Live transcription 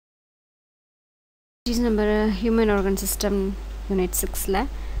நம்ம human organ system unit 6ல்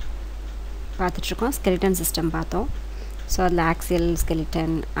பார்த்துட்ருக்கோம். Skeleton system பார்த்தோம். ஸோ அதில் ஆக்சியல்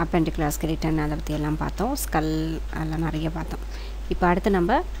ஸ்கெலிட்டன், அப்பெண்டிகுலர் ஸ்கெலிட்டன் அதை பற்றி எல்லாம் பார்த்தோம். ஸ்கல் அதெல்லாம் நிறைய பார்த்தோம். இப்போ அடுத்து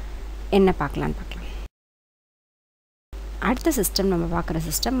நம்ம என்ன பார்க்கலான்னு பார்க்கலாம். அடுத்த சிஸ்டம் நம்ம பார்க்குற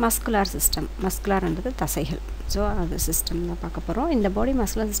சிஸ்டம் மஸ்குலார் சிஸ்டம். மஸ்குலார்ன்றது தசைகள். ஸோ அது சிஸ்டம் தான் பார்க்க போகிறோம். இந்த பாடி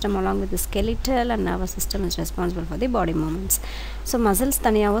muscular system along with skeletal and nervous system is responsible for the body moments. So muscles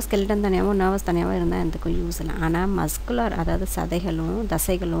தனியாகவோ skeleton தனியாகவோ nervous தனியாகவோ இருந்தால் எதுக்கும் யூஸ் இல்லை. ஆனால் மஸ்குலர் அதாவது சதைகளும்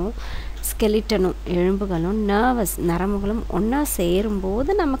தசைகளும் ஸ்கெலிட்டனும் எலும்புகளும் நர்வஸ் நரம்புகளும் ஒன்றா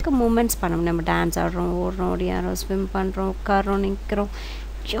சேரும்போது நமக்கு மூமெண்ட்ஸ் பண்ணணும். நம்ம டான்ஸ் ஆடுறோம், ஓடுறோம், ஓடியாரோம், ஸ்விம் பண்ணுறோம், உட்காரோம், நிற்கிறோம்,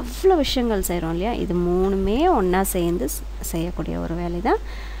 எவ்வளோ விஷயங்கள் செய்கிறோம் இல்லையா? இது மூணுமே ஒன்றா சேர்ந்து செய்யக்கூடிய ஒரு வேலை தான்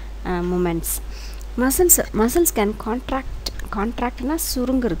moments. Muscles can கான்ட்ராக்ட்னா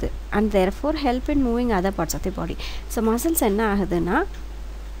சுருங்குறது and therefore help in moving other parts of the body. So muscles என்ன ஆகுதுன்னா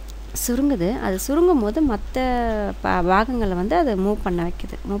சுருங்குது. அது சுருங்கும் போது மற்ற பாகங்களை வந்து அது மூவ்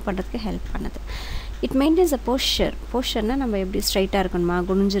பண்ணுறதுக்கு ஹெல்ப் பண்ணுது. இட் மெயின்டைன்ஸ் அ போஸ்டர்னால் நம்ம எப்படி ஸ்ட்ரைட்டாக இருக்கணுமா,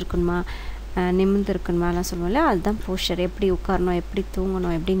 குனிஞ்சிருக்கணுமா, நிமிர்ந்து இருக்கணுமாலாம் சொல்லுவோம் இல்லையா? அதுதான் போஸ்டர். எப்படி உட்காரணும், எப்படி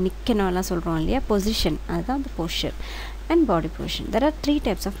தூங்கணும், எப்படி நிற்கணும் எல்லாம் சொல்கிறோம் இல்லையா? பொசிஷன், அதுதான் அந்த poster and body position. There are 3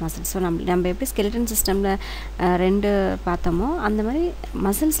 types of muscles. So நம்ம எப்படி ஸ்கெலிட்டன் சிஸ்டமில் 2 பார்த்தோமோ அந்த மாதிரி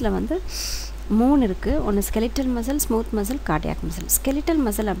மசில்ஸில் வந்து 3 இருக்குது. ஒன்று skeletal muscle, smooth muscle, cardiac muscle. Skeletal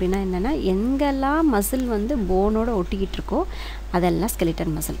muscle அப்படின்னா என்னென்னா எங்கெல்லாம் மசில் வந்து போனோடு ஒட்டிக்கிட்டு இருக்கோ அதெல்லாம்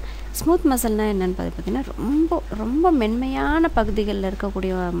ஸ்கெலிட்டன் மசில். ஸ்மூத் மசில்னால் என்னென்னு பார்த்தீங்கன்னா ரொம்ப மென்மையான பகுதிகளில்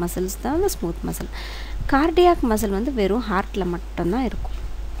இருக்கக்கூடிய மசில்ஸ் தான் வந்து ஸ்மூத் மசில். கார்டியாக் மசில் வந்து வெறும் ஹார்ட்டில் மட்டும்தான் இருக்கும்.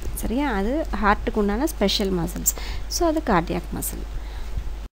 சரியா? அது ஹார்ட்டுக்கு உண்டான ஸ்பெஷல் மசில்ஸ். ஸோ அது கார்டியாக் மசில்.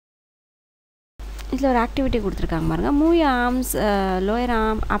 இதில் ஒரு ஆக்டிவிட்டி கொடுத்துருக்காங்க பாருங்கள். Move arms, lower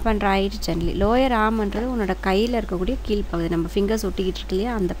arm up and right gently. Lower ஆர்ம்ன்றது உன்னோட கையில் இருக்கக்கூடிய கீழ்ப்பகுதி, நம்ம ஃபிங்கர்ஸ் ஒட்டிக்கிட்டு இருக்கு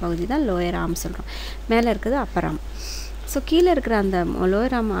இல்லையா, அந்த பகுதி தான் லோயர் ஆர்ம் சொல்கிறோம். மேலே இருக்கிறது அப்பர் ஆர்ம். ஸோ கீழே இருக்கிற அந்த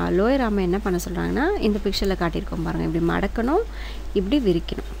லோயர் ஆர்மை என்ன பண்ண சொல்கிறாங்கன்னா இந்த பிக்சரில் காட்டியிருக்கோம் பாருங்கள். இப்படி மடக்கணும், இப்படி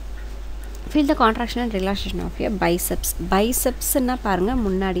விரிக்கணும். Feel the contraction and relaxation of your biceps. பைசெப்ஸ்னால் பாருங்கள்,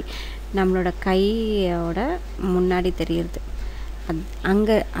 முன்னாடி நம்மளோட கையோட முன்னாடி தெரியுது.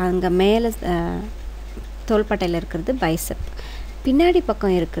 அங்கே மேலே தோள்பட்டையில் இருக்கிறது பைசெப். பின்னாடி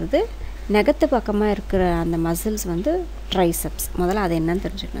பக்கம் இருக்கிறது நெகத்து பக்கமாக இருக்கிற அந்த மசில்ஸ் வந்து ட்ரைசெப்ஸ். முதல்ல அது என்னன்னு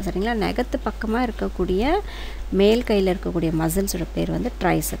தெரிஞ்சுக்கணும். சரிங்களா? நெகத்து பக்கமாக இருக்கக்கூடிய மேல் கையில் இருக்கக்கூடிய மசில்ஸோட பேர் வந்து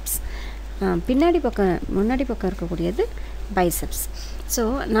ட்ரைசெப்ஸ். முன்னாடி பக்கம் இருக்கக்கூடியது பைசெப்ஸ். ஸோ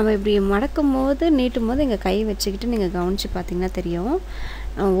நம்ம இப்படி மடக்கும் போது நீட்டும் போது இங்கே கை வச்சுக்கிட்டு நீங்கள் கவனித்து பார்த்தீங்கன்னா தெரியும்,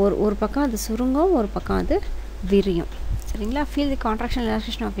 ஒரு பக்கம் அது சுருங்கும், ஒரு பக்கம் அது விரியும். சரிங்களா? Feel the contraction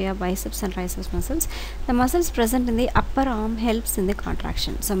relaxation of your biceps and triceps muscles. The muscles present in the Appar arm helps in the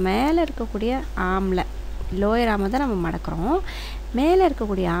contraction. So மேலே இருக்கக்கூடிய ஆர்மில், லோயர் ஆர்மை தான் நம்ம மடக்கிறோம், மேலே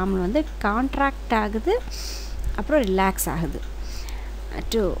இருக்கக்கூடிய ஆர்மில் வந்து கான்ட்ராக்ட் ஆகுது, அப்புறம் ரிலாக்ஸ் ஆகுது.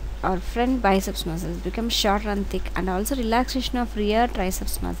 To our front biceps muscles become short and thick, and also relaxation of rear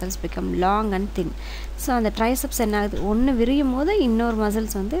triceps muscles become long and thin. So அந்த triceps என்ன ஆகுது, ஒன்று விரியும் போது இன்னொரு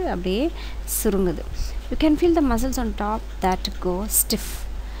மசில்ஸ் வந்து அப்படியே சுருங்குது. You can feel the muscles on top that go stiff.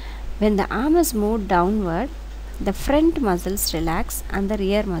 When the arm is moved downward, the front muscles relax and the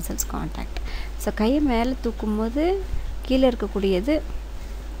rear muscles contract. So கையை மேலே தூக்கும் போது கீழே இருக்கக்கூடியது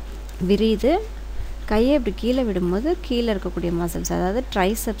விரியுது, கையை இப்படி கீழே விடும்போது கீழே இருக்கக்கூடிய மசில்ஸ் அதாவது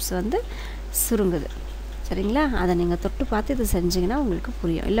ட்ரைசெப்ஸ் வந்து சுருங்குது. சரிங்களா? அதை நீங்கள் தொட்டு பார்த்து இது செஞ்சிங்கன்னா உங்களுக்கு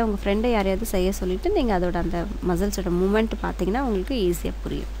புரியும். இல்லை உங்கள் ஃப்ரெண்டை யாரையாவது செய்ய சொல்லிவிட்டு நீங்கள் அதோட அந்த மசில்ஸோட மூமெண்ட் பார்த்தீங்கன்னா உங்களுக்கு ஈஸியாக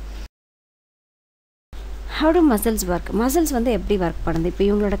புரியும். How to muscles work? Muscles வந்து எப்படி ஒர்க் பண்ணுது? இப்போ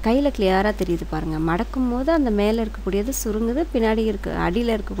இவங்களோட கையில் கிளியராக தெரியுது பாருங்கள். மடக்கும் போது அந்த மேலே இருக்கக்கூடியது சுருங்குது, பின்னாடி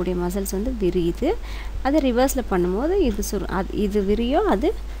அடியில் இருக்கக்கூடிய மசில்ஸ் வந்து விரியுது. அது ரிவர்ஸில் பண்ணும்போது இது விரியும்,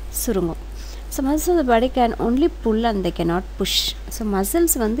 அது சுருங்கும். So muscles of the body can only full and they cannot push. So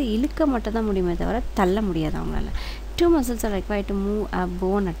muscles வந்து இழுக்க மட்டும் தான் முடியுமே தவிர தள்ள முடியாது அவங்களால. 2 muscles are required to move a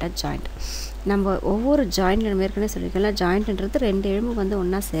bone at a joint. நம்ம ஒவ்வொரு ஜாயிண்ட்டில் நம்ம ஏற்கனவே சொல்லியிருக்கலாம், ஜாயிண்ட்ன்றது 2 எலும்பு வந்து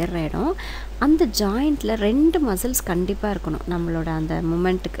ஒன்றா சேர்ற இடம். அந்த ஜாயிண்ட்டில் 2 மசில்ஸ் கண்டிப்பாக இருக்கணும் நம்மளோட அந்த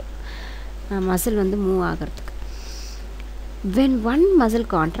மூமெண்ட்டுக்கு, மசில் வந்து மூவ் ஆகிறதுக்கு. when one muscle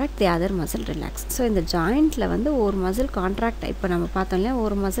contract the other muscle relax. So இந்த ஜாயிண்ட்டில் வந்து ஒரு மசில் கான்ட்ராக்ட், இப்போ நம்ம பார்த்தோம் இல்லையா,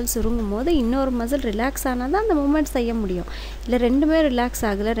 ஒரு மசில் சுருங்கும் போது இன்னொரு மசில் ரிலாக்ஸ் ஆனால் தான் அந்த மூமெண்ட் செய்ய முடியும். இல்லை ரெண்டுமே ரிலாக்ஸ்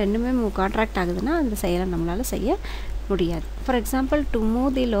ஆகலை, ரெண்டுமே கான்ட்ராக்ட் ஆகுதுன்னா அந்த செயலை நம்மளால் செய்ய முடியாது. For example, to move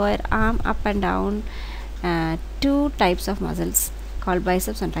the lower arm up and down 2 types of muscles called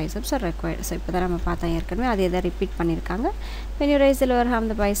biceps and triceps are required. So இப்போ தான் நம்ம பார்த்தோம் ஏற்கனவே, அதே தான் ரிப்பீட் பண்ணியிருக்காங்க. when you raise the lower arm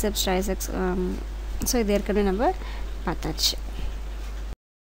the biceps, triceps. So இது ஏற்கனவே நம்ம பார்த்தாச்சு.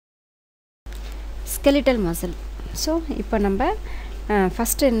 Skeletal muscle. ஸோ இப்போ நம்ம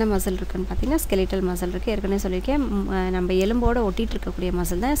ஃபஸ்ட்டு என்ன மசில் இருக்குதுன்னு பார்த்தீங்கன்னா ஸ்கெலிட்டல் மசில் இருக்குது. ஏற்கனவே சொல்லியிருக்கேன், நம்ம எலும்போடு ஒட்டிகிட்டு இருக்கக்கூடிய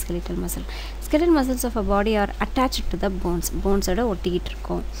மசில் தான் skeletal muscle. Skeletal muscles of a body or attached to the போன்ஸோட ஒட்டிக்கிட்டு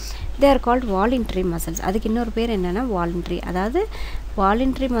இருக்கும். They are called voluntary muscles. அதுக்கு இன்னொரு பேர் என்னென்னா வாலண்டரி. அதாவது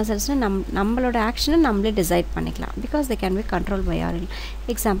வாலண்டரி மசில்ஸ்னால் நம்மளோட ஆக்ஷனை நம்மளே டிசைட் பண்ணிக்கலாம். Because they can be control by R.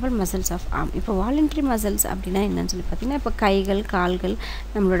 Example muscles of arm. இப்போ வாலண்டரி மசில்ஸ் அப்படின்னா என்னன்னு சொல்லி பார்த்தீங்கன்னா, இப்போ கைகள், கால்கள்,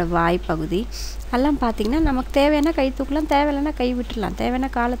 நம்மளோட வாய் பகுதி எல்லாம் பார்த்திங்கன்னா நமக்கு தேவையான கை தூக்கலாம், தேவையில்லைன்னா கை விட்டுடலாம், தேவையான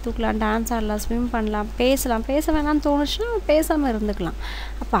காலை தூக்கலாம், டான்ஸ் ஆடலாம், ஸ்விம் பண்ணலாம், பேசலாம், பேச வேணாம்னு தோணுச்சுன்னா பேசாமல் இருந்துக்கலாம்.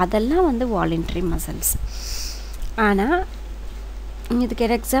 அப்போ அதெல்லாம் வந்து வாலண்டரி மசில்ஸ். ஆனால் இதுக்கு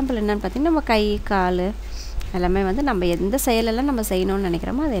எக்ஸாம்பிள் என்னென்னு பார்த்திங்கன்னா, நம்ம கை, கால் எல்லாமே வந்து நம்ம எந்த செயலெல்லாம் நம்ம செய்யணும்னு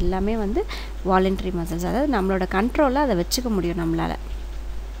நினைக்கிறோமோ அது எல்லாமே வந்து வாலண்டரி மசில்ஸ். அதாவது நம்மளோட கண்ட்ரோலில் அதை வச்சுக்க முடியும் நம்மளால்.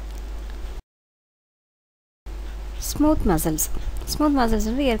 Smooth muscles. ஸ்மூத் மசில்ஸ்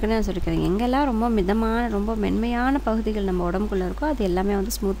வந்து ஏற்கனவே நான் சொல்லிக்கிறேன், எங்கெல்லாம் ரொம்ப மிதமான, ரொம்ப மென்மையான பகுதிகள் நம்ம உடம்புக்குள்ளே இருக்கோ அது எல்லாமே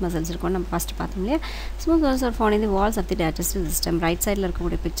வந்து ஸ்மூத் மசில்ஸ் இருக்கும். நம்ம ஃபஸ்ட்டு பார்த்தோம் இல்லையா. Smooth muscles are found in the Waals of the digestive system. Right சைடில்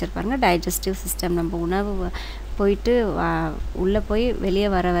இருக்கக்கூடிய பிக்சர் பாருங்கள். டைஜஸ்டிவ் சிஸ்டம், நம்ம உணவு போயிட்டு உள்ளே போய் வெளியே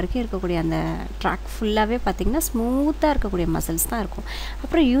வர வரைக்கும் இருக்கக்கூடிய அந்த ட்ராக் ஃபுல்லாகவே பார்த்திங்கன்னா ஸ்மூத்தாக இருக்கக்கூடிய மசில்ஸ் தான் இருக்கும்.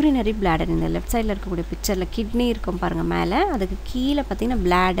 அப்புறம் யூரினரி பிளாடர், இந்த லெஃப்ட் சைடில் இருக்கக்கூடிய பிக்சரில் கிட்னி இருக்கும் பாருங்கள் மேலே, அதுக்கு கீழே பார்த்திங்கன்னா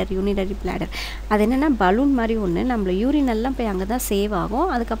பிளாடர், யூரினரி பிளாடர். அது என்னென்னா பலூன் மாதிரி ஒன்று, நம்மள யூரினெல்லாம் போய் அங்கே தான் சேவ் ஆகும்.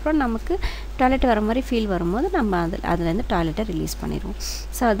 அதுக்கப்புறம் நமக்கு டாய்லெட் வர மாதிரி ஃபீல் வரும்போது நம்ம அதுலேருந்து டாய்லெட்டை ரிலீஸ் பண்ணிடுவோம்.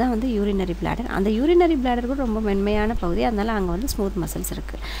 ஸோ அதுதான் வந்து யூரினரி பிளாடர். அந்த யூரினரி பிளாடர் கூட ரொம்ப மென்மையான பகுதி, அதனால் அங்கே வந்து ஸ்மூத் மசில்ஸ்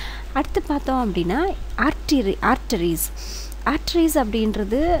இருக்குது. அடுத்து பார்த்தோம் அப்படின்னா ஆர்டரிஸ்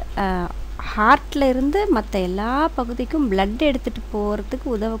அப்படின்றது ஹார்ட்டில் இருந்து மற்ற எல்லா பகுதிக்கும் பிளட் எடுத்துகிட்டு போகிறதுக்கு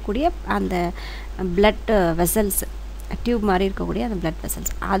உதவக்கூடிய அந்த பிளட் வெசல்ஸ், டியூப் மாதிரி இருக்கக்கூடிய அந்த பிளட்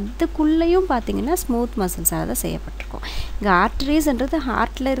வெசல்ஸ், அதுக்குள்ளேயும் பார்த்திங்கன்னா ஸ்மூத் மசில்ஸாக தான் செய்யப்பட்டிருக்கும். இங்கே ஆர்டரிஸ்ன்றது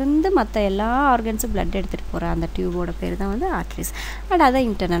ஹார்ட்டில் இருந்து மற்ற எல்லா ஆர்கன்ஸும் பிளட் எடுத்துகிட்டு போகிற அந்த டியூபோட பேர் தான் வந்து ஆர்டரிஸ். பட் அதான்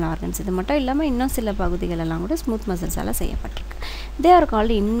இன்டர்னல் ஆர்கன்ஸ். இது மட்டும் இல்லாமல் இன்னும் சில பகுதிகளெல்லாம் கூட ஸ்மூத் மசில்ஸால் செய்யப்பட்டிருக்கு. They are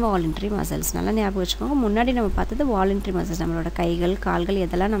called involuntary muscles. நல்லா ஞாபகம் வச்சுக்கோங்க. முன்னாடி நம்ம பார்த்தது வாலண்டரி மசில்ஸ், நம்மளோட கைகள், கால்கள்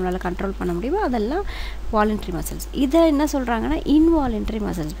எதெல்லாம் நம்மளால் கண்ட்ரோல் பண்ண முடியுமோ அதெல்லாம் வாலண்டரி மசில்ஸ். இதை என்ன சொல்கிறாங்கன்னா involuntary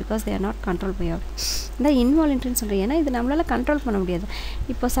muscles, because they are not control by R. இந்த இன்வாலண்டரின்னு சொல்கிறேன், ஏன்னா இது நம்மளால் கண்ட்ரோல் பண்ண முடியாது.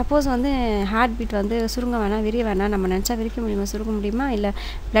 இப்போ சப்போஸ் வந்து ஹார்ட் பீட் வந்து சுருங்க வேணாம், விரிய வேணாம், நம்ம நினச்சா விரிக்க முடியுமா, சுருங்க முடியுமா? இல்லை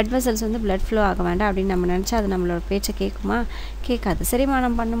பிளட் வெசல்ஸ் வந்து பிளட் ஃப்ளோ ஆக வேண்டாம் அப்படின்னு நம்ம நினச்சா அது நம்மளோட பேச்சை கேட்குமா? கேட்காது.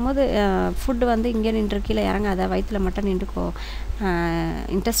 செரிமானம் பண்ணும்போது ஃபுட்டு வந்து இங்கே நின்று கீழே இறங்காத, வயிற்றில் மட்டும் நின்றுக்கோ,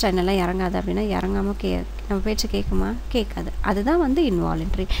 இன்டெஸ்டைனெல்லாம் இறங்காது அப்படின்னா இறங்காமல் நம்ம பேச்சை கேட்குமா? கேட்காது. அதுதான் வந்து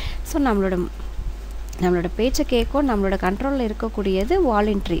இன்வாலண்டரி. ஸோ நம்மளோட பேச்சை கேட்கும், நம்மளோட கண்ட்ரோலில் இருக்கக்கூடியது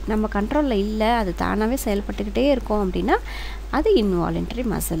வாலண்டரி. நம்ம கண்ட்ரோலில் இல்லை, அது தானாகவே செயல்பட்டுக்கிட்டே இருக்கும் அப்படின்னா அது இன்வாலண்டரி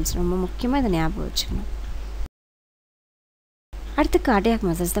மசில்ஸ். ரொம்ப முக்கியமாக இதை ஞாபகம் வச்சுக்கணும். அடுத்து cardiac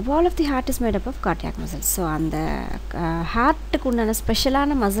muscles. The wall of the heart is made up of cardiac muscles. So அந்த ஹார்ட்டுக்கு உண்டான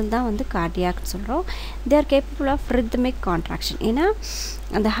ஸ்பெஷலான மசில் தான் வந்து கார்டியாக்னு சொல்கிறோம். They are capable of rhythmic contraction. ஏன்னா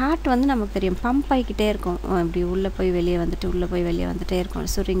அந்த ஹார்ட் வந்து நமக்கு தெரியும் பம்ப் ஆகிக்கிட்டே இருக்கும், இப்படி உள்ளே போய் வெளியே வந்துட்டே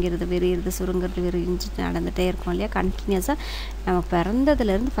இருக்கும், சுருங்கிறது விரிகிறது, சுருங்கிறது விரிஞ்சு நடந்துகிட்டே இருக்கும் இல்லையா. கண்டினியூஸாக நம்ம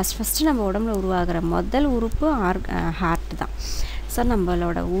பிறந்ததுலேருந்து ஃபஸ்ட்டு நம்ம உடம்புல உருவாகிற முதல் உறுப்பு ஹார்ட் தான். ஸோ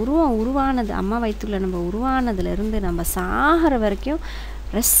நம்மளோட உருவானது, அம்மா வயிற்றுல நம்ம உருவானதுலேருந்து நம்ம சாகிற வரைக்கும்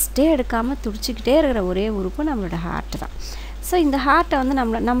ரெஸ்ட்டே எடுக்காமல் துடிச்சிக்கிட்டே இருக்கிற ஒரே உறுப்பு நம்மளோட ஹார்ட் தான். ஸோ இந்த ஹார்ட்டை வந்து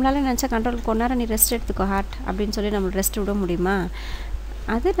நம்மளால் நினச்சா கண்ட்ரோல் கொண்டாட, நீ ரெஸ்ட் எடுத்துக்கோ ஹார்ட் அப்படின்னு சொல்லி நம்ம ரெஸ்ட் விட முடியுமா?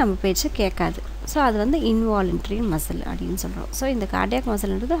 அது நம்ம பேச்சை கேட்காது. ஸோ அது வந்து இன்வாலண்டரி மசில் அப்படின்னு சொல்கிறோம். ஸோ இந்த கார்டியாக்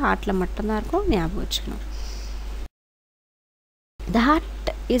மசில்ன்றது ஹார்ட்டில் மட்டும்தான் இருக்கும், ஞாபகம் வச்சுக்கணும். The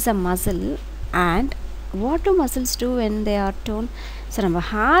heart is a muscle and what to muscles two when they are tone. So நம்ம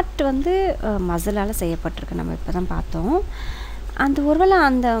ஹார்ட் வந்து மசிலால் செய்யப்பட்டிருக்கு, நம்ம இப்போ தான் பார்த்தோம். அந்த ஒருவேளை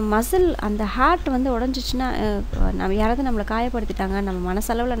அந்த மசில், அந்த ஹார்ட் வந்து உடஞ்சிச்சின்னா, நம்ம யாராவது நம்மளை காயப்படுத்திட்டாங்க, நம்ம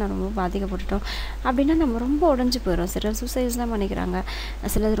மனசளவில் நம்ம ரொம்ப பாதிக்கப்பட்டுட்டோம் அப்படின்னா நம்ம ரொம்ப உடஞ்சி போயிடும். சிலர் சூசைட்ஸ்லாம் பண்ணிக்கிறாங்க,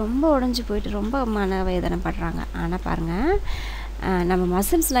 சிலர் ரொம்ப உடஞ்சி போயிட்டு ரொம்ப மனவேதனை படுறாங்க. ஆனால் பாருங்கள், நம்ம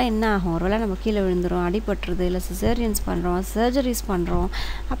மசில்ஸ்லாம் என்ன ஆகும், ஒருவேளை நம்ம கீழே விழுந்துடும், அடிபட்டுறது, இல்லை சிசேரியன்ஸ் பண்ணுறோம், சர்ஜரிஸ் பண்ணுறோம்,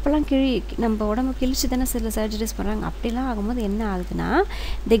 அப்போல்லாம் நம்ம உடம்பு கிழிச்சு தானே சில சர்ஜரிஸ் பண்ணுறாங்க. அப்படிலாம் ஆகும்போது என்ன ஆகுதுன்னா,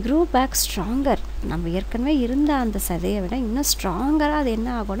 தே க்ரோ பேக் ஸ்ட்ராங்கர். நம்ம ஏற்கனவே இருந்த அந்த சதையை விட இன்னும் ஸ்ட்ராங்கராக அது என்ன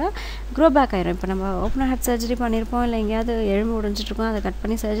ஆகும்னா க்ரோ பேக் ஆகிரும். இப்போ நம்ம ஓப்பன் ஹார்ட் சர்ஜரி பண்ணியிருப்போம், இல்லை எங்கேயாவது எலும்பு உடைஞ்சிட்ருக்கோம், அதை கட்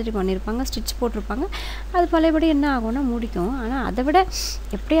பண்ணி சர்ஜரி பண்ணியிருப்பாங்க, ஸ்டிச் போட்டிருப்பாங்க, அது பழையபடி என்ன ஆகும்னா முடிக்கும். ஆனால் அதை விட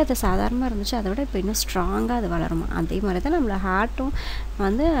எப்படி அது சாதாரணமாக இருந்துச்சு, அதை விட இப்போ இன்னும் ஸ்ட்ராங்காக அது வளருமா. அதே மாதிரி தான் நம்மளோட ஹார்ட்டும்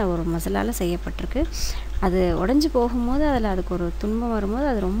வந்து ஒரு மசிலால் செய்யப்பட்டிருக்கு. அது உடஞ்சி போகும்போது அதுக்கு ஒரு துன்பம் வரும்போது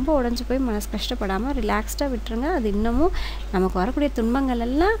அது ரொம்ப உடஞ்சி போய் மனசு கஷ்டப்படாமல் ரிலாக்ஸ்டாக விட்டுருங்க. அது இன்னமும் நமக்கு வரக்கூடிய துன்பங்கள்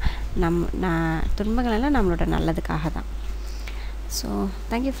எல்லாம் நம்மளோட நல்லதுக்காக தான். So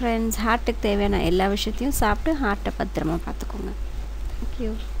thank you friends. ஹார்ட்டுக்கு தேவையான எல்லா விஷயத்தையும் சாப்பிட்டு ஹார்ட்டை பத்திரமா பார்த்துக்கோங்க. Thank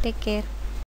you. Take care.